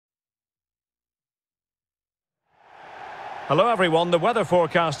Hello everyone, the weather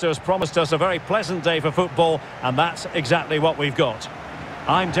forecasters promised us a very pleasant day for football, and that's exactly what we've got.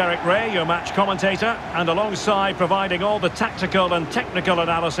 I'm Derek Ray, your match commentator, and alongside providing all the tactical and technical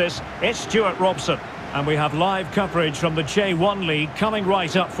analysis, it's Stuart Robson. And we have live coverage from the J1 League coming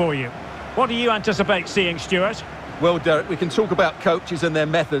right up for you. What do you anticipate seeing, Stuart? Well, Derek, we can talk about coaches and their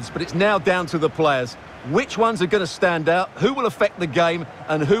methods, but it's now down to the players. Which ones are going to stand out, who will affect the game,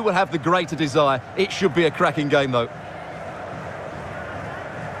 and who will have the greater desire? It should be a cracking game, though.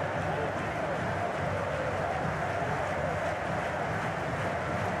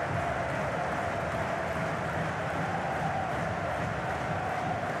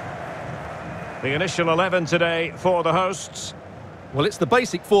 The initial 11 today for the hosts. Well, it's the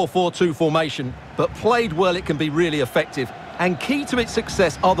basic 4-4-2 formation, but played well it can be really effective. And key to its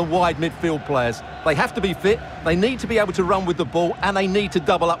success are the wide midfield players. They have to be fit, they need to be able to run with the ball, and they need to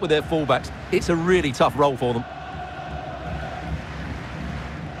double up with their fullbacks. It's a really tough role for them.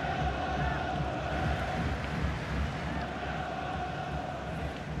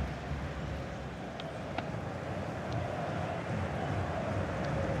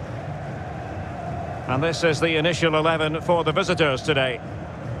 And this is the initial 11 for the visitors today.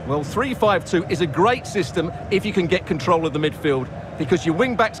 Well, 3-5-2 is a great system if you can get control of the midfield, because your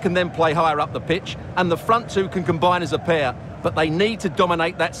wing-backs can then play higher up the pitch and the front two can combine as a pair, but they need to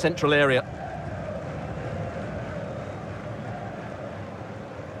dominate that central area.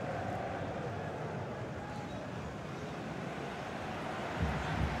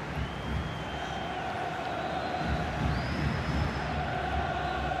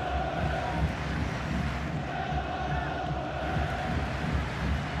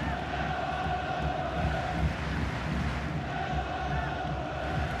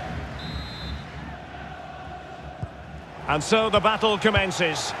 And so the battle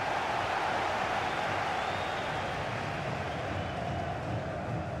commences.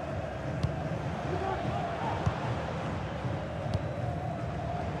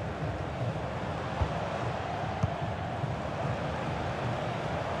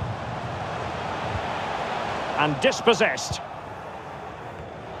 And dispossessed.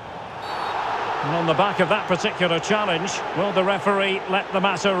 And on the back of that particular challenge, will the referee let the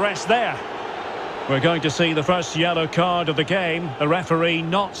matter rest there? We're going to see the first yellow card of the game. The referee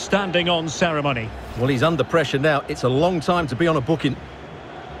not standing on ceremony. Well, he's under pressure now. It's a long time to be on a booking.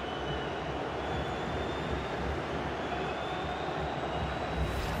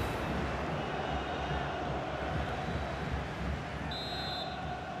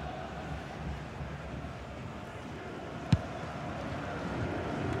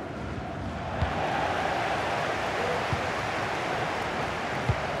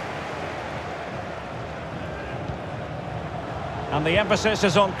 And the emphasis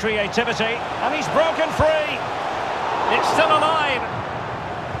is on creativity, and he's broken free. It's still alive.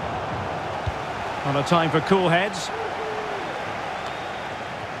 On a time for cool heads.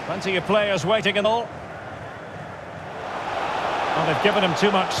 Plenty of players waiting and all. Well, they've given him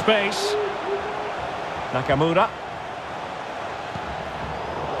too much space. Nakamura.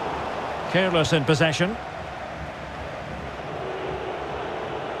 Careless in possession.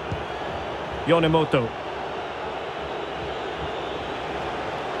 Yonemoto.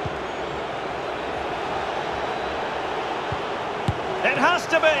 It has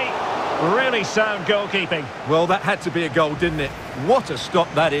to be! Really sound goalkeeping. Well, that had to be a goal, didn't it? What a stop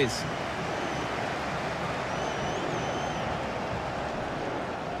that is.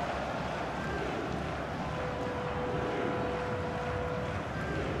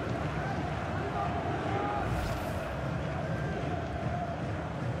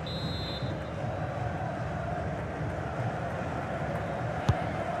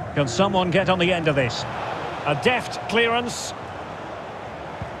 Can someone get on the end of this? A deft clearance.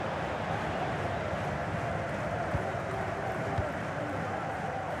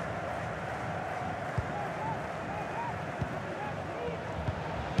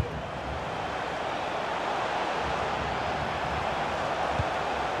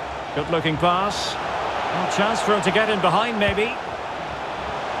 Good-looking pass. Well, chance for him to get in behind, maybe.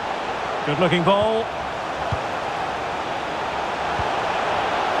 Good-looking ball.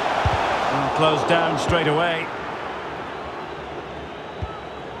 And closed down straight away.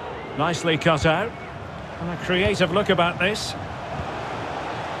 Nicely cut out. And a creative look about this.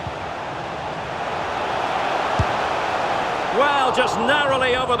 Well, just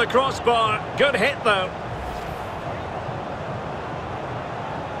narrowly over the crossbar. Good hit, though.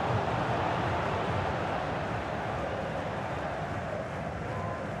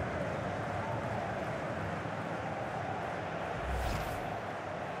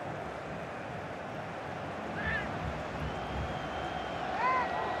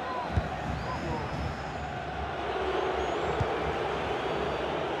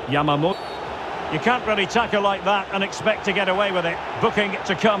 Yamamoto. You can't really tackle like that and expect to get away with it. Booking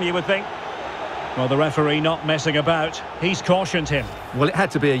to come, you would think. Well, the referee not messing about. He's cautioned him. Well, it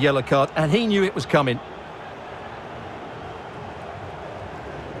had to be a yellow card, and he knew it was coming.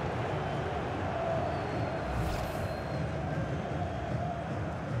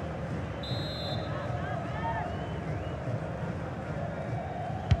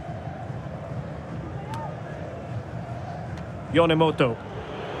 Yonemoto.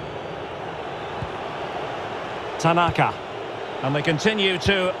 Tanaka. And they continue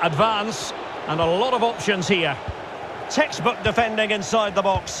to advance. And a lot of options here. Textbook defending inside the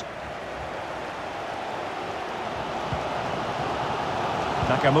box.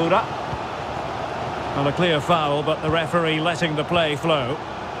 Nakamura. Well, a clear foul, but the referee letting the play flow.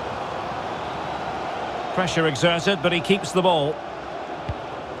 Pressure exerted, but he keeps the ball.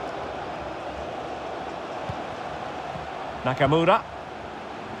 Nakamura.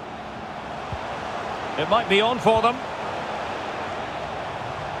 It might be on for them.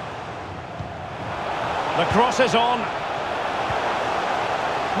 The cross is on.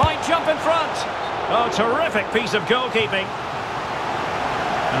 Might jump in front. Oh, terrific piece of goalkeeping.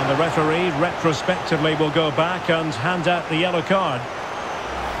 And the referee retrospectively will go back and hand out the yellow card.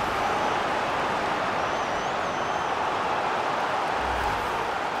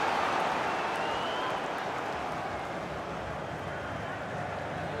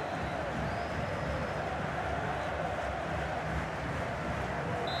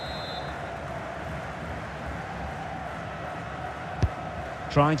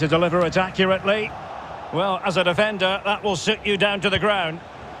 Trying to deliver it accurately. Well, as a defender, that will sit you down to the ground.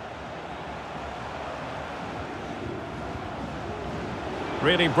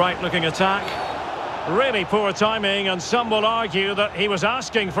 Really bright-looking attack. Really poor timing, and some will argue that he was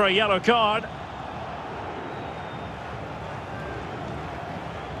asking for a yellow card.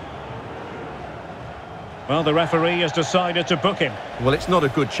 Well, the referee has decided to book him. Well, it's not a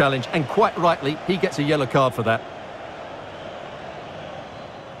good challenge, and quite rightly, he gets a yellow card for that.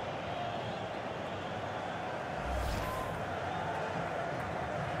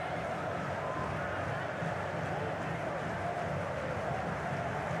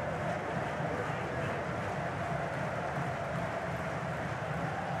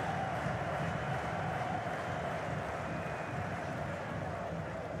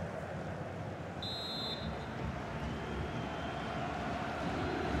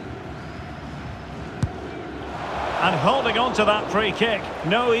 And holding on to that free kick.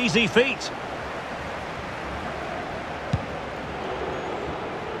 No easy feat.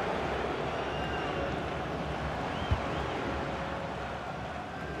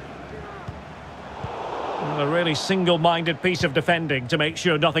 A really single-minded piece of defending to make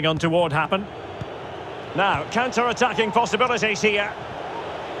sure nothing untoward happened. Now, counter-attacking possibilities here.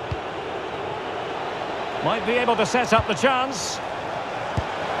 Might be able to set up the chance.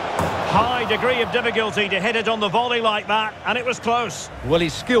 High degree of difficulty to hit it on the volley like that, and it was close. Well,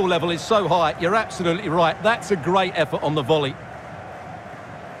 his skill level is so high, you're absolutely right. That's a great effort on the volley.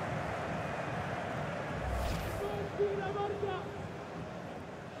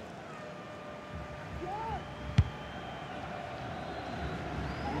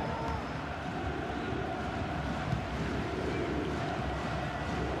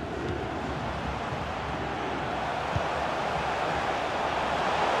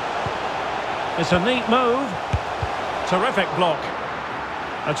 It's a neat move. Terrific block.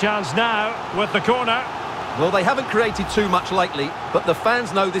 A chance now with the corner. Well, they haven't created too much lately, but the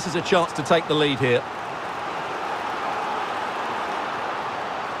fans know this is a chance to take the lead here.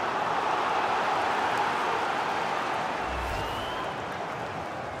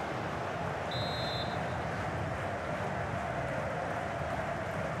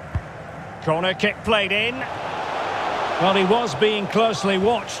 Corner kick played in. Well, he was being closely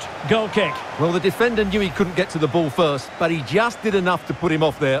watched. Goal kick. Well, the defender knew he couldn't get to the ball first, but he just did enough to put him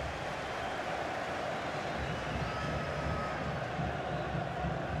off there.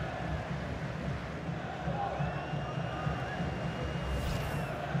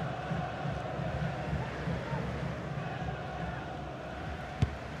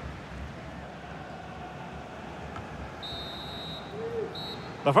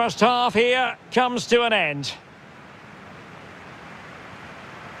 The first half here comes to an end.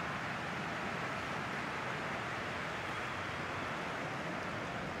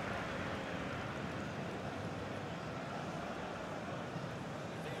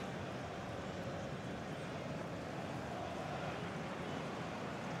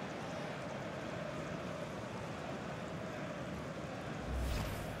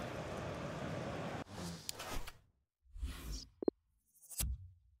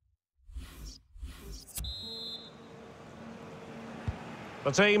 The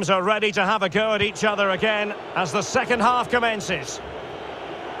teams are ready to have a go at each other again as the second half commences.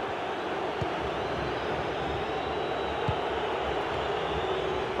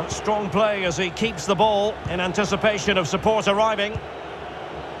 That's strong play as he keeps the ball in anticipation of support arriving.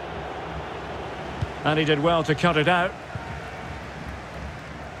 And he did well to cut it out.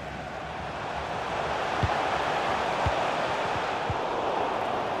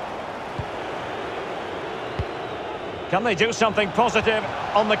 Can they do something positive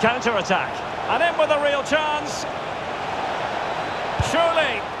on the counter-attack? And in with a real chance.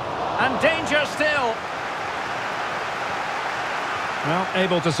 Surely. And danger still. Well,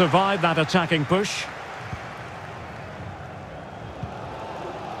 able to survive that attacking push.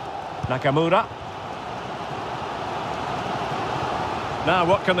 Nakamura. Now,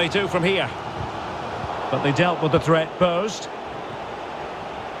 what can they do from here? But they dealt with the threat posed.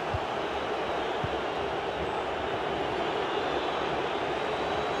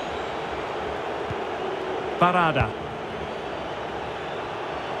 Parada.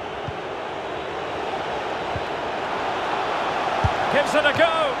 Gives it a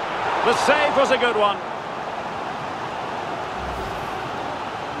go. The save was a good one.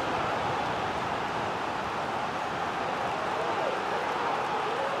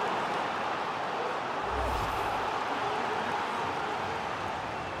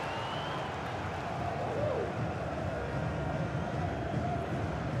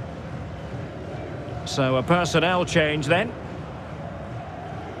 So a personnel change then.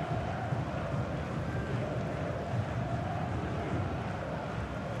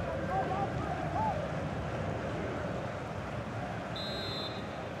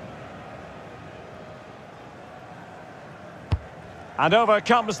 And over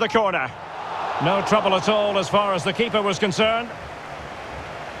comes the corner. No trouble at all as far as the keeper was concerned.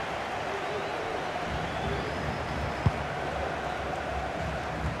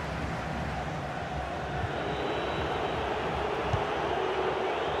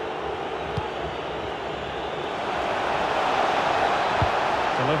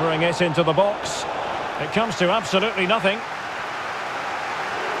 Delivering it into the box. It comes to absolutely nothing.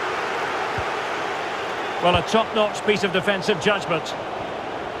 Well, a top-notch piece of defensive judgment.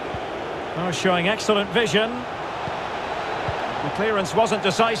 Oh, showing excellent vision. The clearance wasn't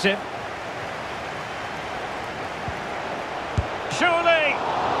decisive. Surely!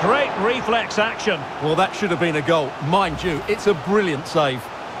 Great reflex action. Well, that should have been a goal. Mind you, it's a brilliant save.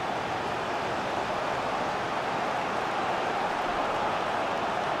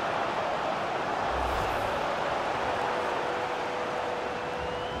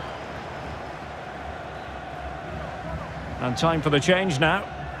 And time for the change now.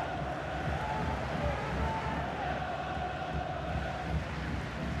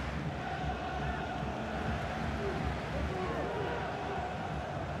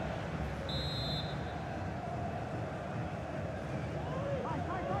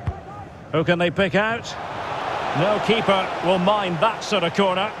 Who can they pick out? No keeper will mind that sort of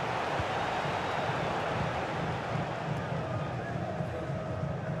corner.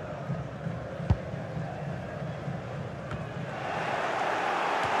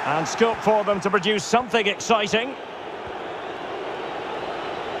 And scope for them to produce something exciting.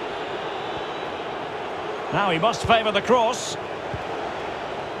 Now he must favour the cross.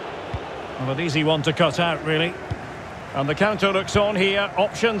 Well, an easy one to cut out, really. And the counter looks on here.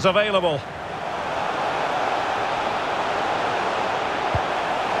 Options available.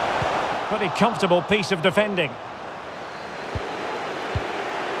 Pretty comfortable piece of defending.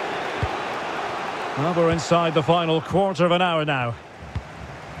 Well, we're inside the final quarter of an hour now.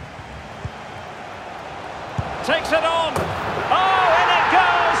 Takes it on. Oh, and it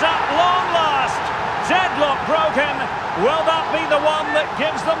goes at long last. Deadlock broken. Will that be the one that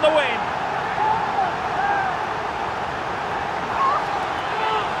gives them the win?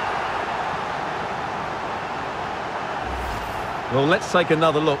 Well, let's take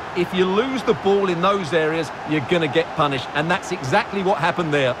another look. If you lose the ball in those areas, you're going to get punished. And that's exactly what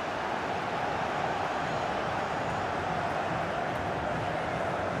happened there.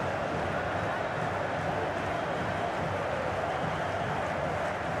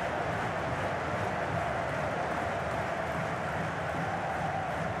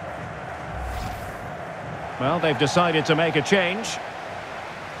 Well, they've decided to make a change.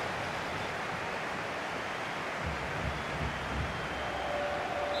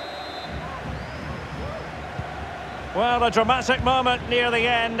 Well, a dramatic moment near the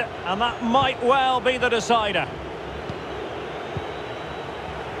end, and that might well be the decider.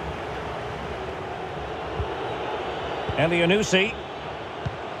 Elianusi.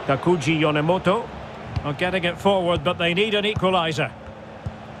 Takuji Yonemoto are getting it forward, but they need an equaliser.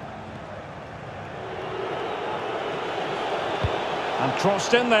 And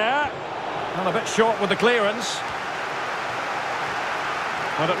crossed in there. And a bit short with the clearance.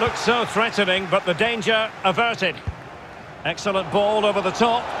 But it looked so threatening, but the danger averted. Excellent ball over the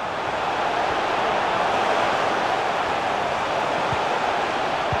top.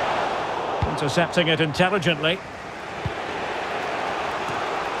 Intercepting it intelligently.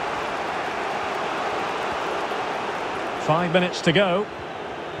 Five minutes to go.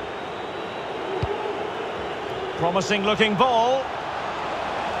 Promising looking ball.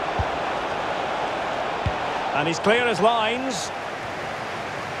 And he's clear as lines.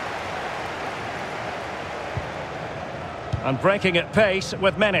 And breaking at pace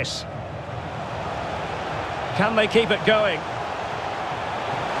with menace. Can they keep it going?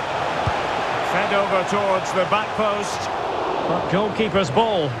 Fed over towards the back post. But goalkeeper's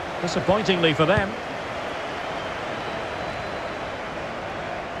ball, disappointingly for them.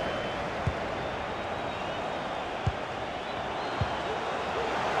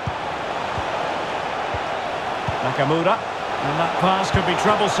 Nakamura, and that pass could be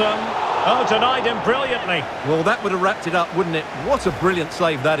troublesome. Oh, denied him brilliantly. Well, that would have wrapped it up, wouldn't it? What a brilliant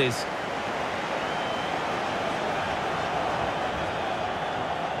save that is.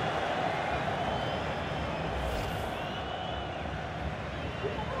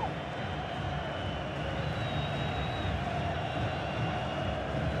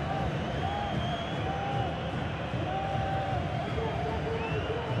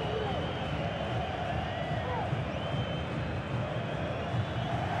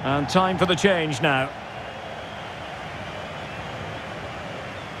 And time for the change now.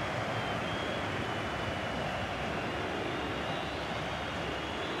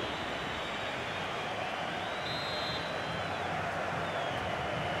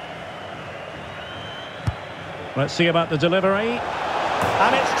 Let's see about the delivery.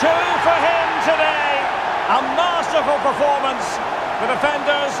 And it's two for him today. A masterful performance. The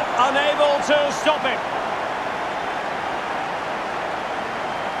defenders unable to stop it.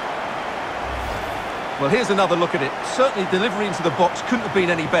 Well, here's another look at it. Certainly delivery into the box couldn't have been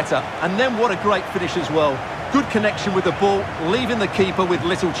any better. And then what a great finish as well. Good connection with the ball, leaving the keeper with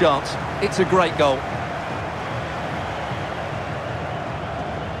little chance. It's a great goal.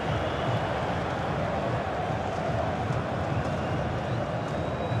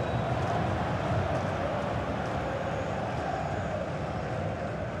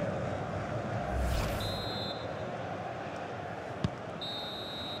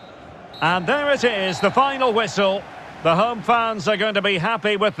 And there it is, the final whistle. The home fans are going to be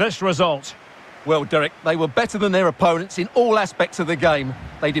happy with this result. Well, Derek, they were better than their opponents in all aspects of the game.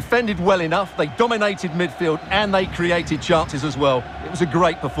 They defended well enough, they dominated midfield, and they created chances as well. It was a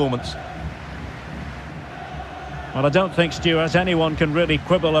great performance. Well, I don't think, Stuart, anyone can really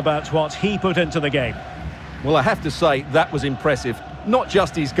quibble about what he put into the game. Well, I have to say, that was impressive. Not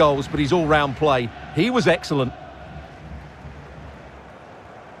just his goals, but his all-round play. He was excellent.